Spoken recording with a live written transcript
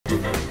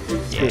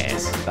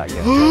Yes.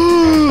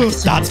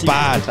 That's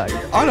bad.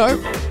 Oh no,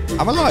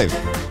 I'm alive.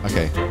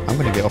 Okay, I'm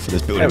gonna get off of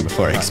this building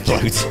before it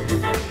explodes.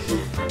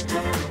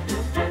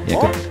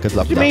 Yeah, good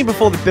luck. What do you mean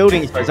before the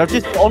building explodes? I've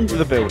just got onto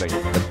the building.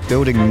 The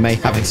building may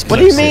have explosives. What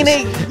do you mean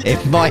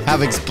it might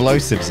have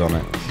explosives on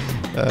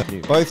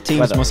it. Both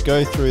teams must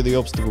go through the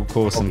obstacle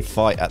course and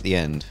fight at the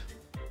end.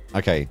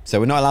 Okay, so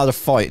we're not allowed to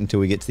fight until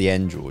we get to the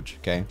end, George.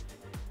 Okay,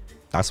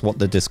 that's what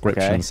the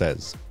description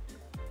says.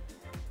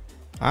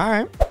 All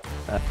right.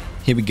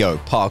 Here we go.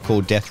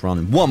 Parkour death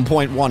run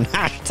 1.1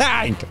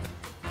 hashtag.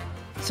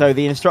 So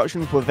the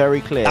instructions were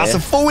very clear. That's a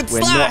forward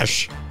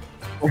slash.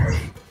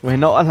 We're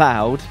not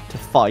allowed to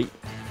fight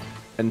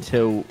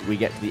until we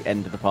get to the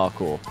end of the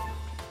parkour.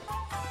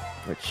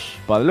 Which,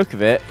 by the look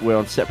of it, we're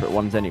on separate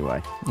ones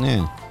anyway.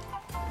 Yeah.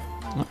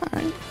 All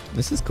right.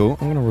 This is cool.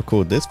 I'm gonna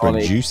record this for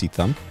a juicy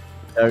thumb.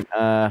 Don't.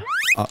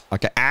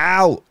 Okay.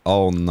 Ow!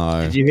 Oh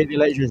no. Did you hit the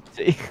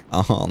electricity?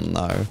 Oh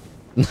no.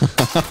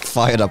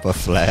 Fired up a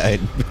flare.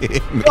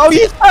 Oh,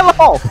 you fell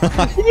off!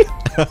 You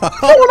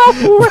fell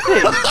off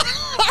already!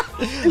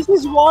 This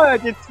is why I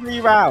did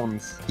 3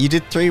 rounds. You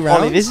did 3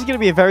 rounds? Ollie, this is going to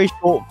be a very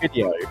short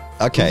video.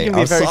 Okay,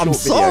 I'm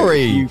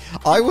sorry.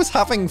 I was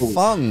having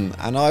fun,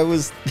 and I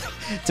was...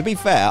 To be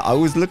fair, I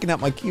was looking at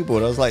my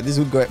keyboard. I was like, this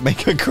would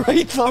make a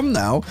great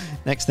thumbnail.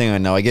 Next thing I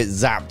know, I get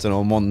zapped, and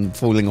I'm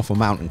falling off a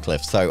mountain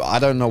cliff. So I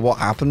don't know what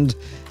happened.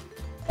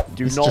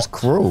 It's just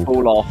cruel.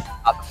 Fall off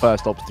at the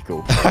first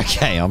obstacle.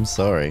 Okay, I'm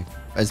sorry.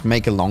 Let's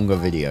make a longer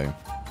video.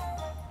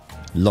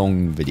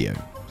 Long video.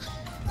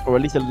 Or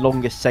at least a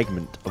longer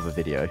segment of a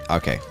video.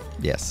 Okay,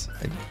 yes.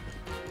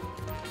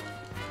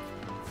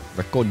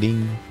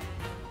 Recording.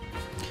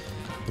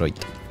 Right.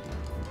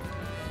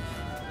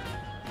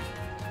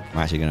 I'm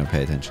actually going to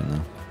pay attention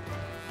now.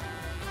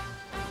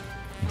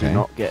 Okay. Do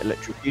not get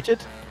electrocuted.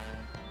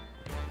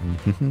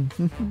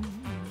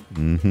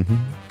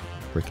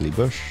 Prickly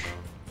bush.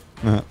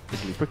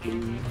 Prickly, prickly.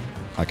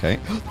 Okay.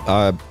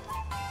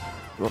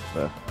 What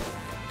the?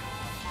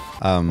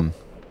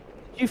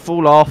 Did you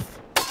fall off?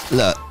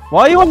 Look.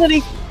 Why are you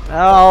underneath?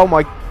 Oh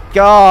my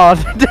god.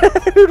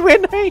 Dude, we're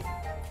not...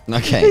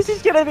 Okay. This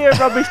is going to be a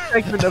rubbish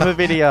segment of a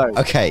video.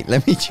 Okay,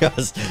 let me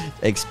just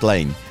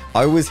explain.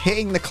 I was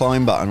hitting the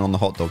climb button on the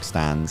hot dog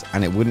stands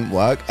and it wouldn't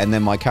work, and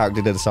then my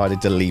character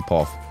decided to leap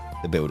off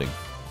the building.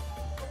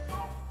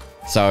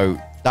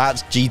 So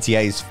that's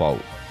GTA's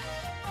fault.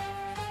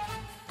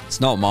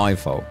 It's not my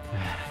fault.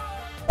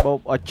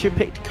 Well, I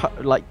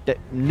picked like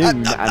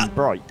noon and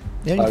bright.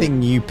 The only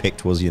thing you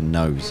picked was your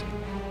nose.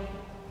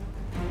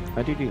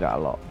 I do that a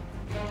lot.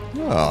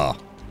 Oh.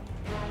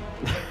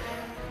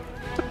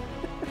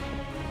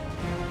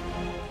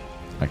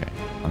 Okay,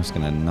 I'm just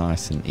gonna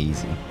nice and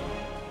easy.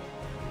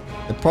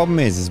 The problem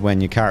is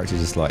when your character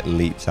just like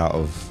leaps out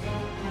of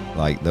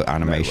like the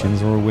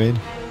animations are all weird.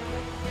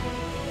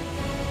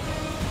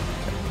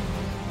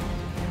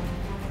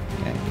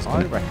 Okay,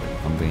 I reckon.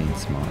 I'm being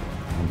smart.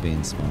 I'm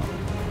being smart.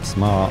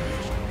 Smart.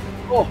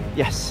 Oh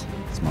yes.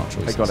 Smart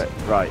choices. I got it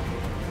right.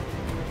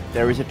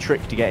 There is a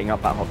trick to getting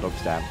up that hot dog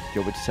stand. Do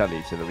you want me to tell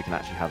you so that we can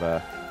actually have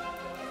a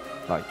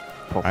like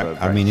proper?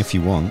 I mean, if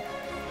you want.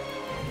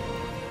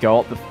 Go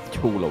up the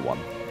taller one,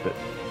 but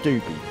do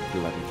be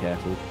bloody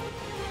careful.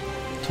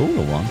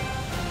 Taller one?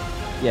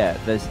 Yeah,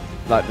 there's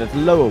like the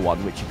lower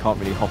one which you can't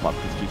really hop up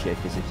because GTA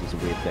physics is a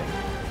weird thing,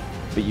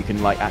 but you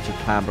can like actually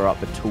clamber up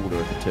the taller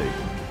of the two.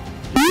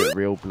 Just get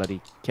real bloody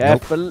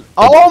careful. Nope.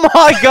 Oh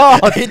my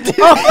god! It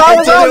didn't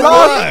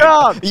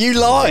work. You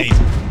lied.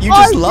 You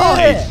just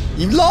lied.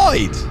 You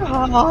lied.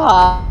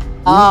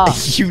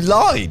 You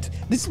lied.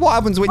 This is what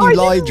happens when you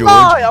lie,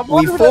 George.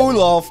 We fall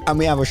off and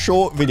we have a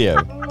short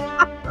video.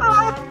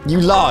 You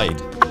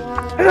lied.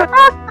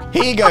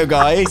 Here you go,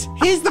 guys.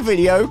 Here's the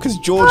video because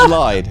George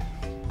lied.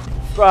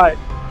 Right.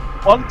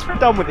 Once we're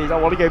done with these, I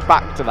want to go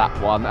back to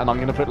that one, and I'm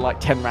going to put like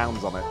 10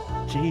 rounds on it.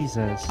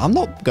 Jesus. I'm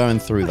not going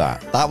through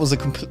that. That was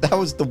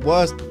the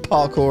worst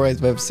parkour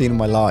I've ever seen in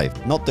my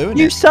life. Not doing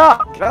it. You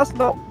suck. That's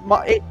not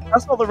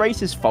that's not the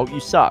race's fault. You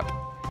suck.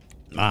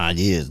 Ah,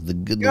 yes, the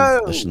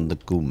goodness and the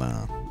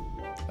Kuma.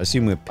 I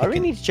assume we're picking... I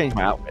really need to change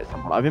my outfit.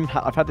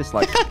 I've had this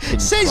like...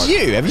 Says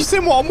you. Have you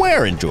seen what I'm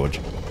wearing, George?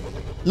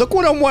 Look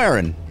what I'm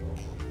wearing.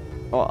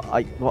 What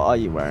are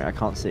you wearing? I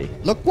can't see.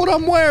 Look what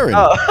I'm wearing.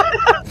 Oh.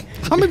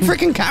 I'm in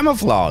freaking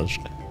camouflage.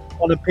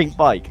 On a pink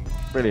bike.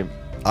 Brilliant.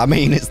 I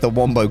mean, it's the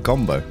Wombo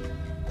combo.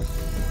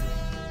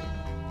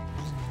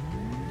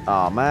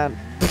 Oh, man.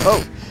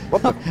 Oh,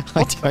 what the...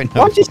 I don't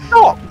know. Why'd you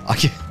stop?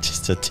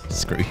 Just to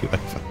screw you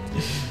over.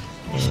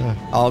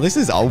 Oh, this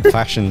is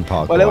old-fashioned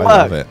parkour. Well,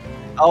 I love it.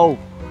 Oh,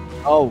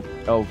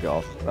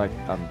 God.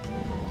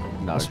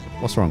 No.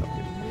 What's wrong?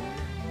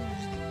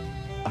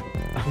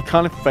 I'm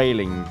kind of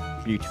failing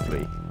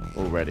beautifully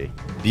already.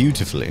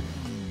 Beautifully?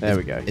 There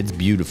we go. It's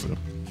beautiful.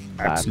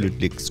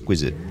 Absolutely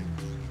exquisite.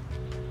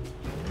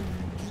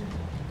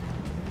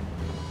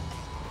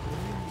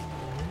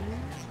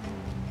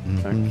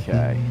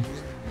 Okay.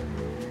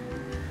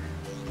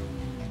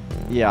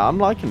 Yeah, I'm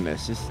liking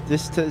this.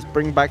 This does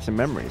bring back some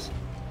memories.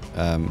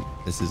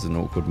 This is an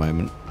awkward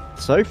moment.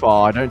 So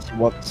far, I don't see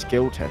what the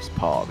skill test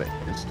part of it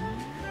is.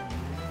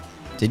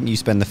 Didn't you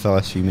spend the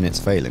first few minutes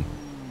failing?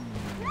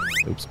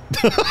 Oops.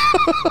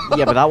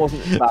 Yeah, but that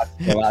wasn't bad.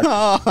 That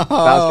was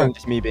kind of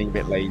just me being a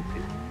bit lazy.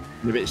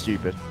 And a bit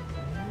stupid.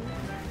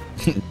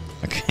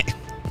 Okay. Did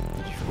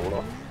you fall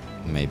off?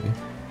 Maybe.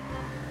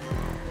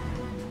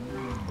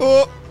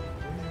 Oh!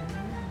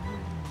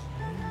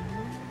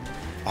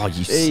 Oh,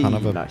 you son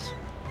of a... Nice.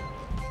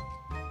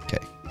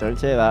 Okay. Don't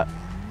say that.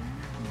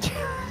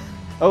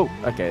 Oh,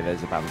 okay,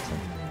 there's a balance thing.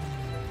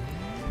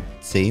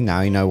 See, now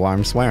you know why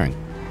I'm swearing.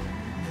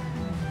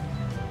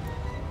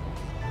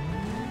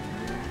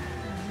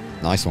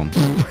 Nice one.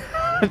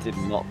 I did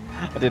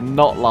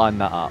not line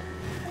that up.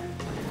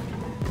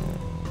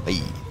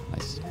 Hey,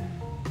 nice.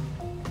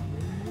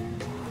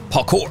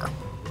 Parkour.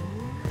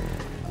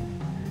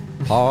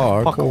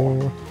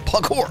 Parkour.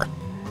 Parkour.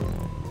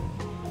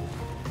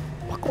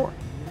 Parkour.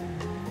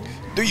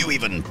 Do you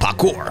even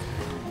parkour?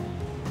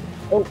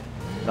 Oh.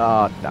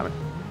 Ah, damn it.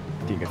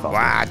 Didn't go fast.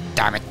 Ah,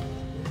 damn it.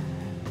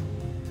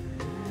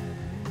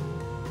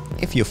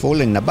 If you fall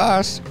in the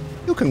bus,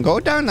 you can go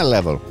down a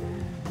level.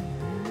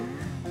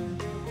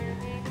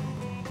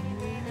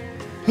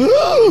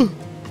 Oh!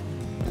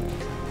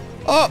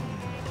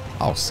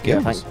 Oh, skills.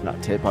 Yeah, thanks for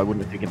that tip. I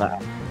wouldn't have figured that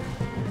out.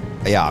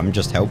 Yeah, I'm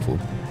just helpful.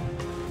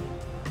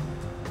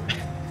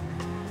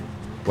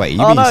 Wait,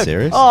 are you being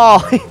serious?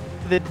 Oh,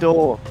 the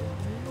door.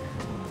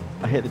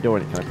 I hit the door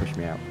and it kind of pushed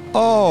me out.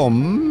 Oh,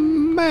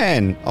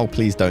 man. Oh,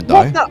 please don't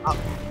die. What the?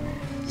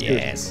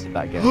 Yes. Did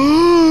that again.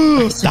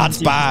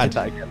 That's bad. Did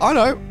that again. Oh,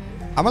 no.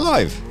 I'm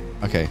alive.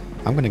 Okay,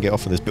 I'm going to get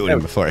off of this building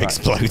before it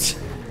explodes.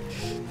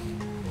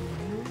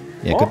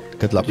 Yeah,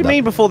 good luck What do you with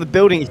mean before the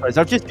building explodes?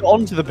 I've just got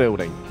onto the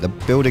building. The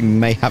building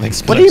may have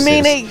explosives. What do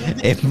you mean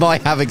it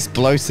might have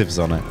explosives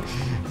on it.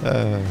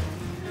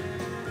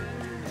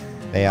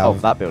 They have... Oh,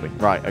 that building.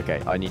 Right,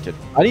 okay. I need to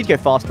go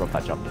faster off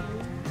that jump.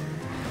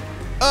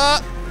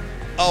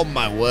 Oh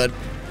my word.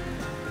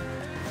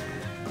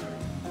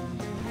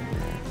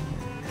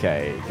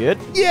 Okay, good.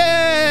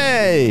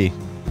 Yay!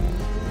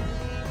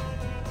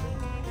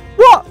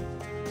 What?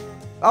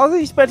 I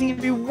was expecting it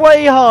to be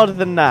way harder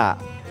than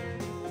that.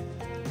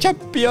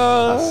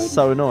 Champion! That's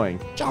so annoying.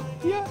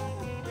 Champion!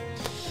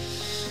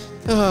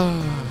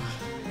 I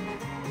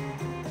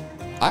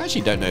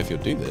actually don't know if you'll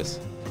do this.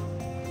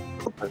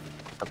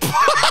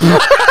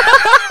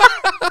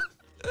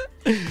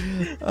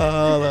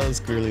 Oh, that was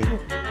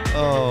brilliant.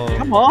 Oh.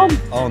 Come on.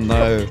 Oh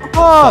no.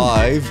 Come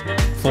on. 5,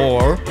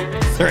 4,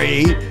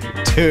 3,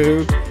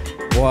 2,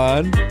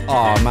 1.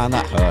 Oh man,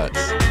 that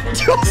hurts.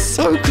 You're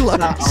so close.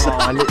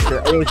 I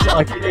literally,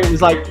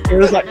 it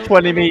was like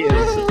 20 meters.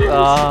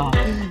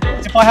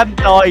 If I hadn't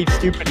died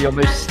stupidly on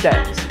those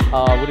steps,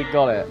 I would have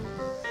got it.